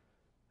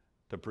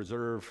 to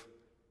preserve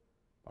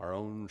our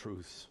own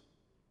truths,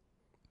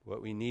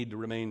 what we need to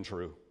remain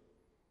true.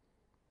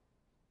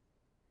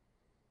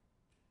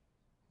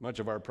 Much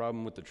of our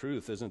problem with the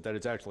truth isn't that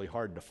it's actually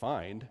hard to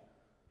find.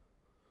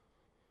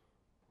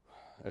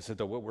 It's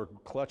that what we're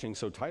clutching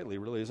so tightly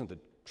really isn't the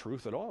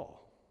truth at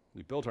all.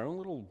 We built our own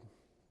little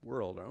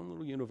world, our own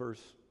little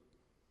universe.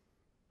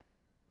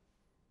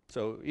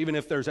 So even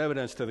if there's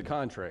evidence to the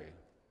contrary,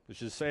 let's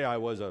just say I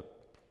was a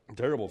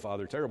terrible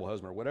father, terrible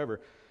husband, or whatever,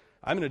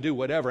 I'm going to do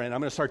whatever, and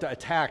I'm going to start to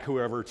attack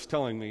whoever's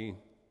telling me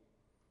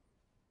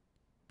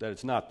that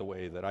it's not the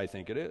way that I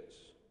think it is.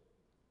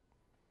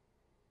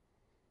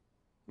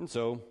 And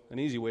so, an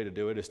easy way to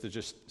do it is to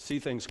just see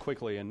things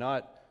quickly and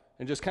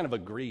just kind of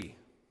agree.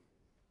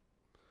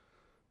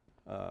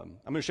 I'm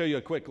going to show you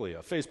quickly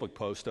a Facebook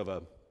post of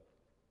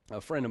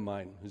a friend of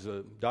mine who's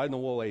a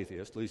dyed-in-the-wool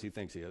atheist, at least he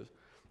thinks he is.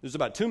 This is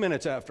about 2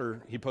 minutes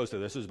after he posted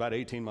this. This was about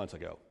 18 months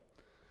ago.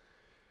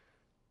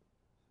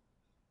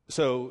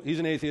 So, he's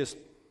an atheist.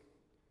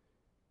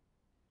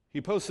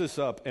 He posts this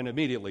up, and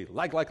immediately,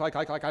 like,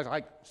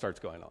 starts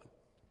going on.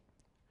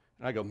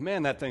 And I go,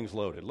 man, that thing's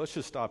loaded. Let's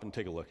just stop and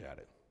take a look at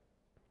it.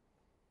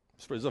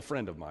 This is a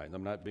friend of mine.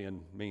 I'm not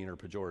being mean or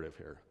pejorative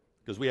here,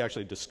 because we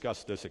actually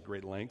discussed this at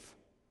great length.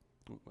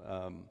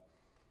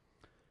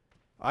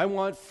 I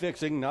want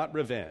fixing, not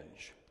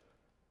revenge.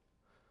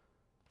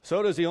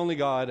 So does the only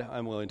God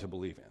I'm willing to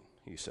believe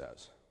in, he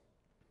says.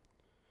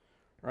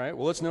 All right,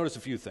 well, let's notice a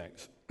few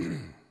things. A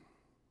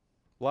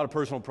lot of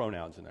personal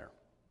pronouns in there.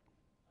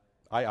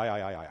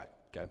 I,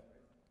 okay?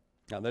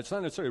 Now, that's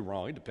not necessarily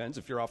wrong. It depends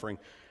if you're offering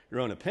your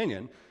own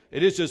opinion.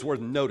 It is just worth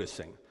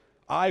noticing.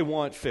 I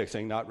want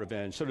fixing, not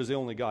revenge. So does the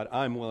only God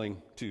I'm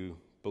willing to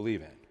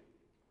believe in.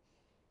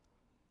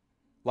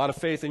 A lot of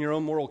faith in your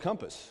own moral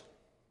compass.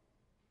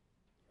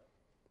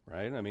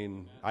 Right? I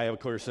mean, I have a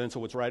clear sense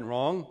of what's right and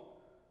wrong.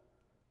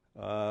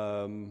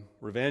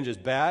 Revenge is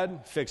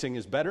bad. Fixing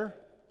is better.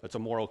 That's a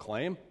moral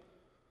claim.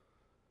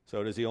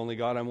 So does the only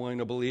God I'm willing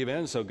to believe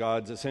in. So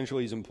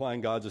he's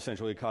implying God's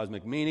essentially a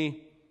cosmic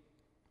meanie,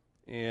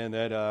 and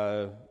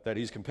that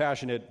he's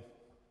compassionate,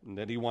 and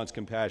that he wants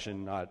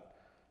compassion, not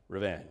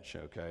revenge,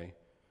 okay?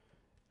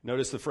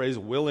 Notice the phrase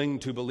willing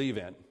to believe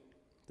in.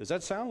 Does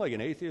that sound like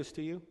an atheist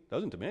to you?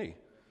 Doesn't to me.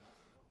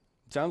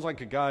 It sounds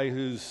like a guy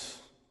who's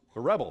a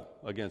rebel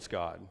against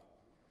God,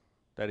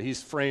 that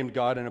he's framed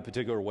God in a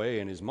particular way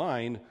in his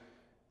mind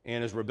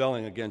and is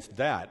rebelling against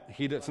that.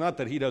 It's not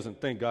that he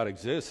doesn't think God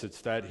exists,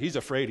 it's that he's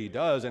afraid he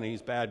does and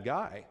he's a bad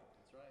guy.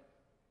 That's right.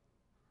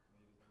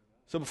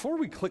 So before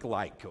we click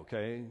like,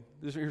 okay,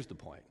 here's the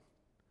point.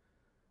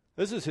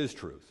 This is his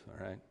truth,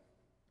 all right?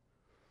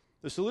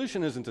 The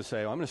solution isn't to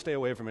say, I'm going to stay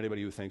away from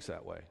anybody who thinks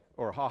that way,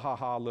 or ha, ha,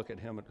 ha, look at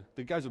him.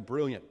 The guy's a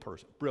brilliant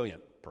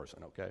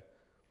person, okay?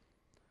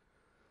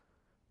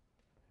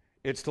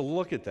 It's to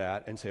look at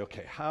that and say,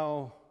 okay,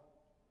 how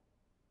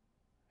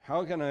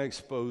can I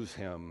expose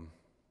him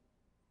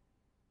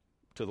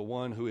to the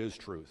one who is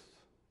truth?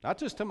 Not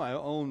just to my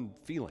own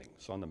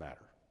feelings on the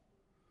matter.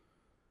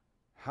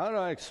 How do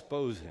I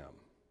expose him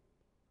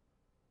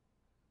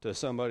to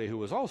somebody who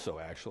was also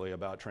actually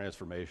about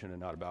transformation and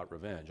not about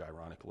revenge,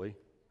 ironically?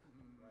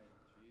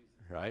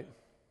 Right?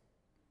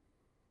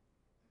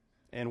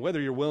 And whether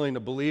you're willing to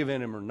believe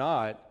in him or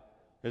not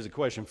is a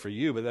question for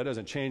you, but that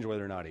doesn't change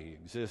whether or not he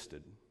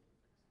existed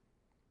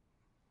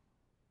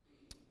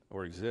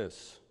or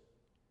exists.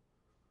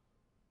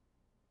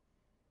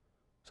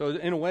 So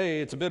in a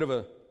way, it's a bit of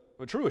a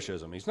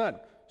truishism. He's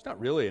not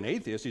really an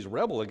atheist. He's a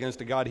rebel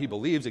against a God he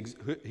believes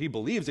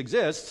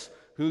exists,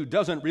 who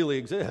doesn't really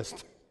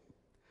exist.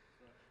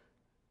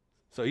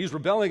 So he's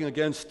rebelling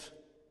against.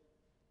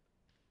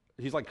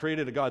 He's like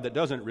created a God that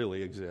doesn't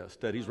really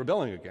exist, that he's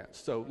rebelling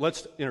against. So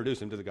let's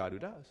introduce him to the God who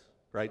does,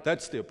 right?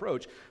 That's the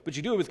approach. But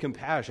you do it with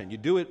compassion. You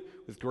do it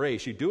with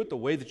grace. You do it the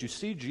way that you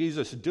see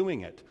Jesus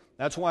doing it.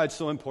 That's why it's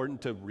so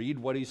important to read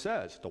what he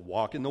says, to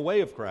walk in the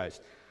way of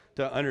Christ,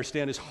 to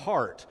understand his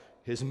heart,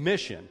 his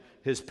mission,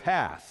 his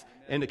path,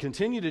 and to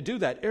continue to do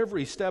that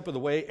every step of the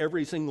way,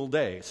 every single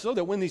day, so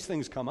that when these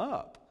things come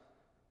up,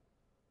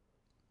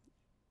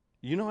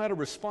 you know how to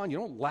respond. You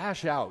don't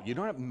lash out. You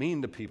don't have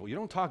mean to people. You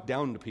don't talk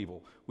down to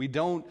people. We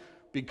don't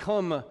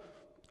become,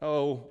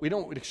 we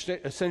don't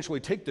essentially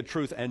take the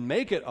truth and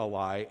make it a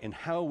lie in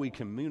how we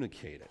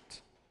communicate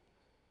it.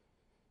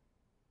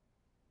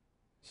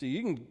 See,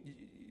 you can,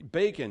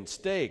 bacon,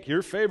 steak,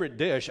 your favorite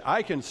dish,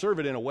 I can serve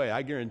it in a way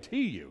I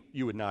guarantee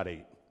you would not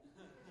eat.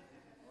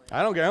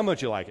 I don't care how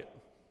much you like it.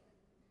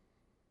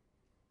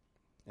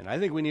 And I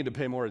think we need to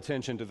pay more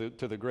attention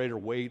to the greater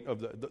weight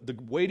of the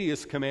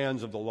weightiest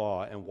commands of the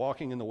law and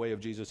walking in the way of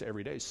Jesus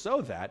every day,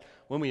 so that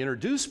when we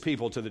introduce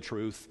people to the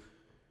truth,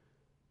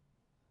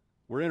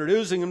 we're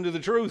introducing them to the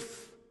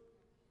truth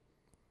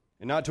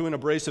and not to an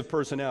abrasive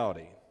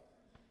personality.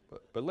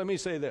 But let me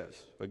say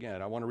this.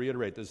 Again, I want to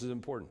reiterate, this is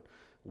important.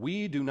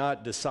 We do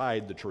not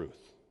decide the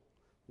truth.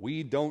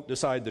 We don't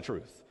decide the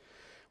truth.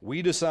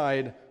 We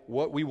decide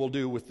what we will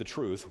do with the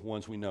truth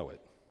once we know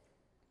it,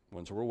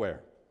 once we're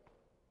aware.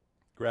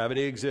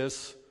 Gravity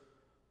exists,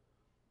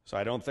 so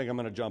I don't think I'm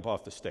going to jump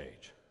off the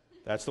stage.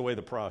 That's the way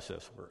the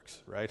process works,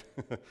 right?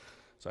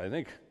 So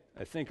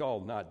I think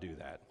I'll not do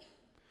that.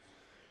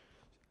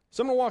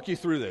 So I'm going to walk you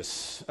through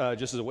this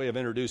just as a way of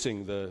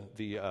introducing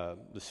the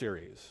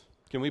series.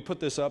 Can we put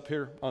this up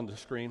here on the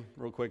screen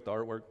real quick, the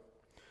artwork?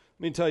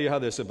 Let me tell you how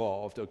this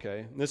evolved, okay?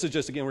 And this is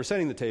just, again, we're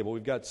setting the table.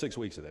 We've got 6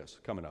 weeks of this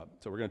coming up.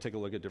 So we're going to take a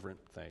look at different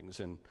things.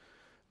 And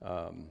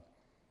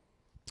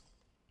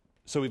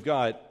so we've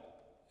got,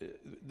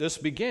 this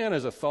began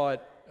as a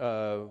thought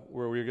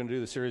where we were going to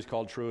do the series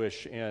called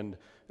Truish, and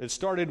it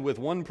started with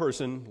one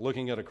person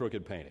looking at a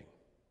crooked painting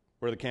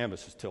where the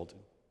canvas is tilted.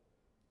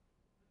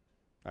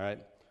 All right?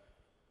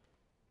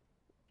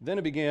 Then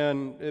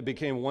it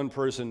became one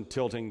person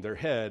tilting their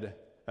head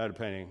at a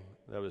painting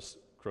that was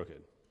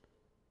crooked.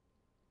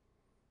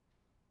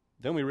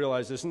 Then we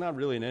realized this is not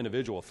really an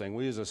individual thing.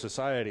 We as a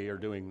society are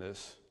doing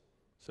this.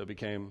 So it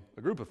became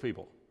a group of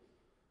people.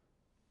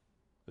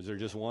 Is there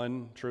just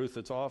one truth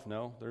that's off?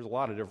 No. There's a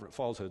lot of different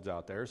falsehoods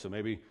out there, so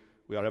maybe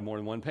we ought to have more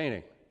than one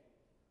painting.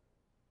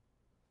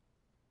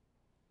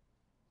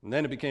 And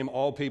then it became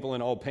all people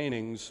in all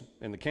paintings,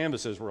 and the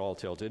canvases were all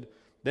tilted.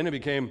 Then it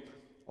became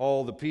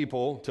all the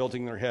people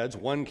tilting their heads,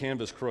 one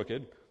canvas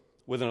crooked,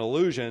 with an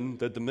illusion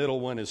that the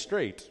middle one is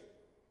straight.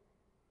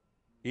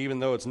 even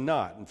though it's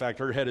not. In fact,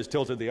 her head is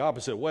tilted the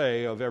opposite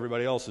way of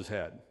everybody else's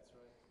head.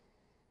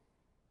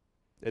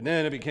 And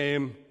then it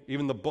became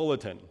even the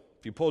bulletin.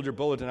 If you pulled your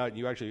bulletin out and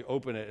you actually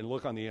open it and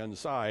look on the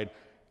inside,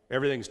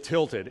 everything's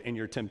tilted, and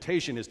your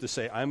temptation is to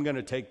say, I'm going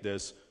to take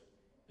this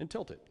and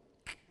tilt it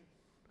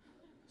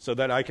so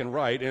that I can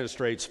write in a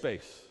straight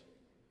space.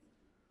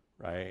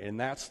 Right? And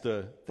that's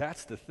the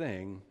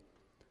thing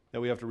that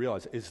we have to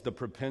realize. It's the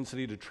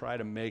propensity to try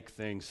to make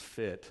things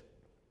fit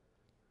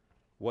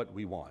what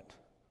we want.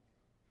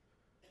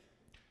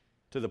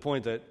 To the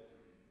point that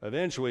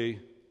eventually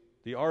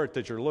the art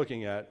that you're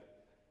looking at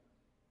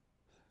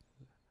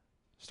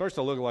starts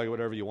to look like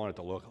whatever you want it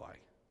to look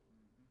like.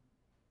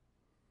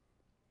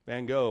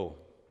 Van Gogh,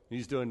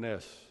 he's doing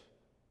this.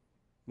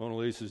 Mona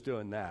Lisa's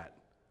doing that.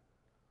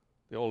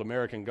 The old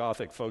American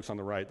Gothic folks on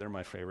the right, they're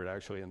my favorite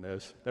actually in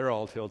this. They're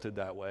all tilted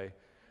that way.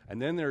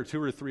 And then there are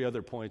 2 or 3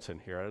 other points in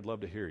here. I'd love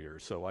to hear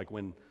yours. So like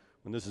when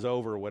this is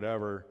over or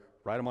whatever,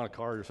 write them on a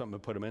card or something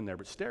and put them in there,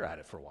 but stare at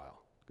it for a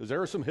while. Because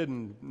there are some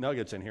hidden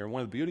nuggets in here. And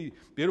one of the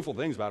beautiful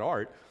things about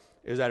art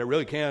is that it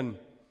really can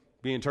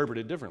be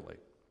interpreted differently.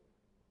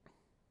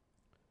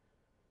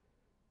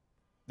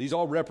 These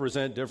all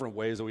represent different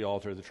ways that we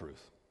alter the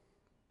truth.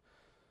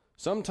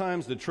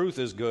 Sometimes the truth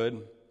is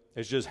good,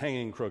 it's just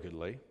hanging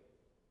crookedly.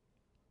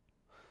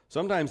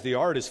 Sometimes the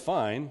art is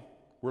fine,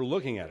 we're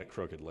looking at it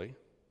crookedly.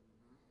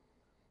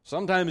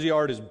 Sometimes the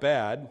art is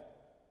bad,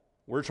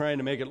 we're trying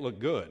to make it look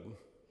good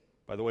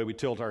by the way we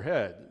tilt our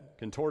head,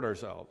 contort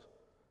ourselves.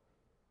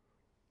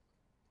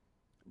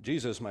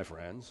 Jesus, my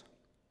friends,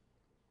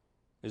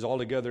 is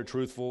altogether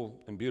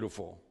truthful and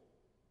beautiful.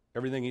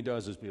 Everything he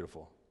does is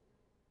beautiful.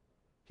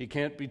 He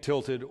can't be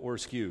tilted or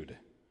skewed.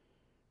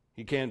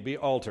 He can't be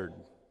altered.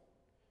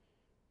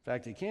 In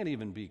fact, he can't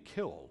even be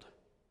killed.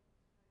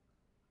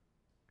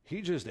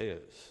 He just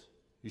is.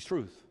 He's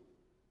truth.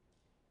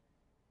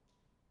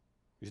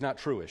 He's not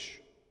truish.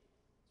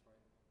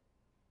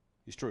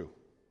 He's true.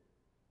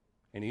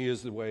 And he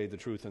is the way, the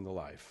truth, and the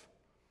life.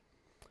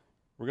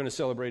 We're going to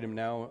celebrate him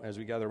now as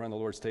we gather around the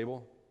Lord's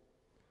table.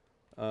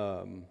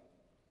 And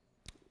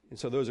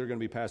so those are going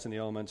to be passing the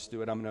elements.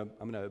 Do it. I'm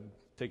going to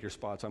take your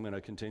spots. I'm going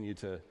to continue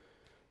to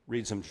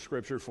read some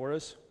scripture for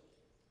us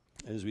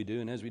as we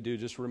do. And as we do,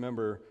 just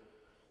remember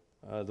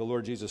the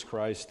Lord Jesus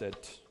Christ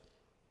that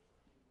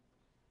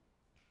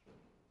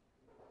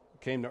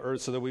came to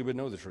earth so that we would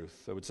know the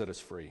truth, that would set us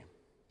free.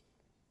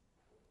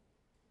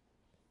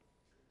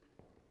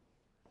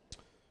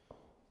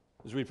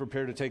 As we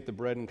prepare to take the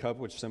bread and cup,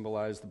 which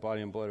symbolize the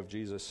body and blood of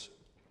Jesus,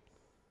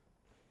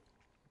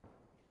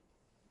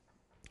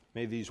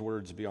 may these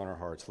words be on our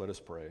hearts. Let us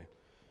pray.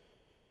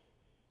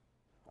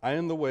 I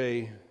am the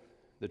way,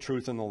 the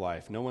truth, and the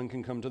life. No one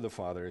can come to the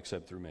Father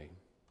except through me.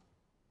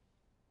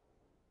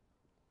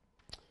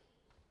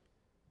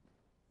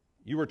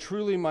 You are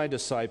truly my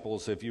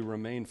disciples if you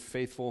remain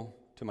faithful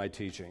to my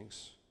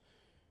teachings,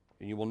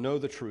 and you will know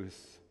the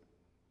truth,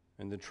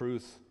 and the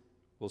truth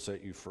will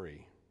set you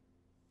free.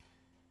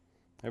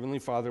 Heavenly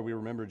Father, we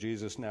remember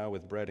Jesus now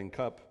with bread and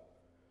cup.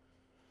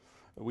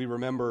 We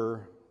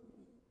remember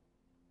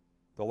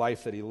the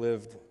life that he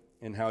lived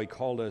and how he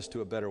called us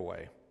to a better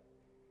way.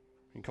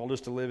 He called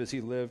us to live as he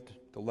lived,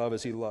 to love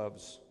as he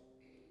loves.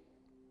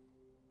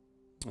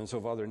 And so,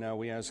 Father, now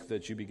we ask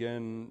that you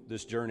begin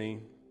this journey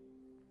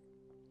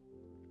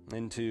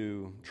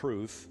into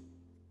truth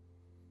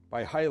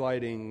by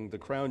highlighting the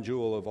crown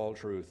jewel of all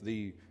truth,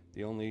 the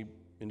only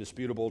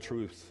indisputable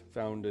truth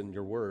found in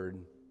your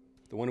word,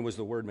 the one who was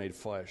the Word made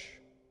flesh.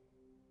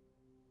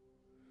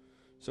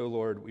 So,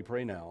 Lord, we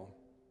pray now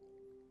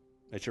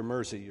that your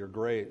mercy, your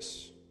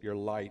grace, your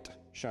light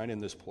shine in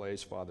this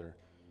place, Father,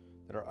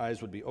 that our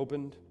eyes would be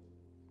opened,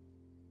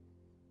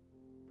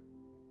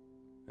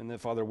 and that,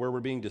 Father, where we're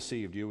being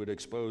deceived, you would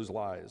expose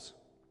lies.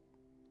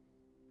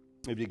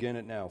 We begin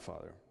it now,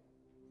 Father.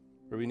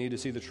 Where we need to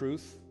see the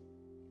truth,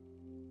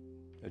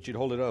 that you'd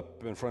hold it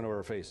up in front of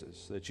our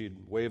faces, that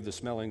you'd wave the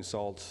smelling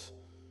salts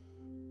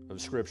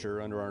of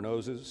Scripture under our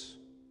noses.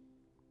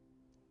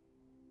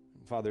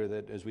 Father,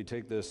 that as we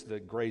take this,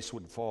 that grace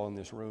would fall in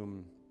this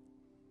room,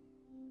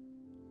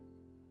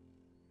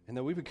 and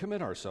that we would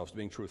commit ourselves to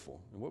being truthful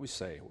in what we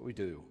say, what we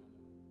do.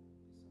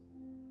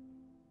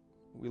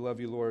 We love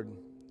you, Lord.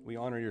 We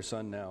honor your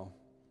Son now.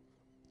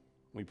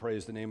 We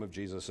praise the name of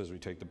Jesus as we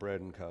take the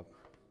bread and cup.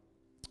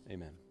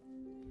 Amen.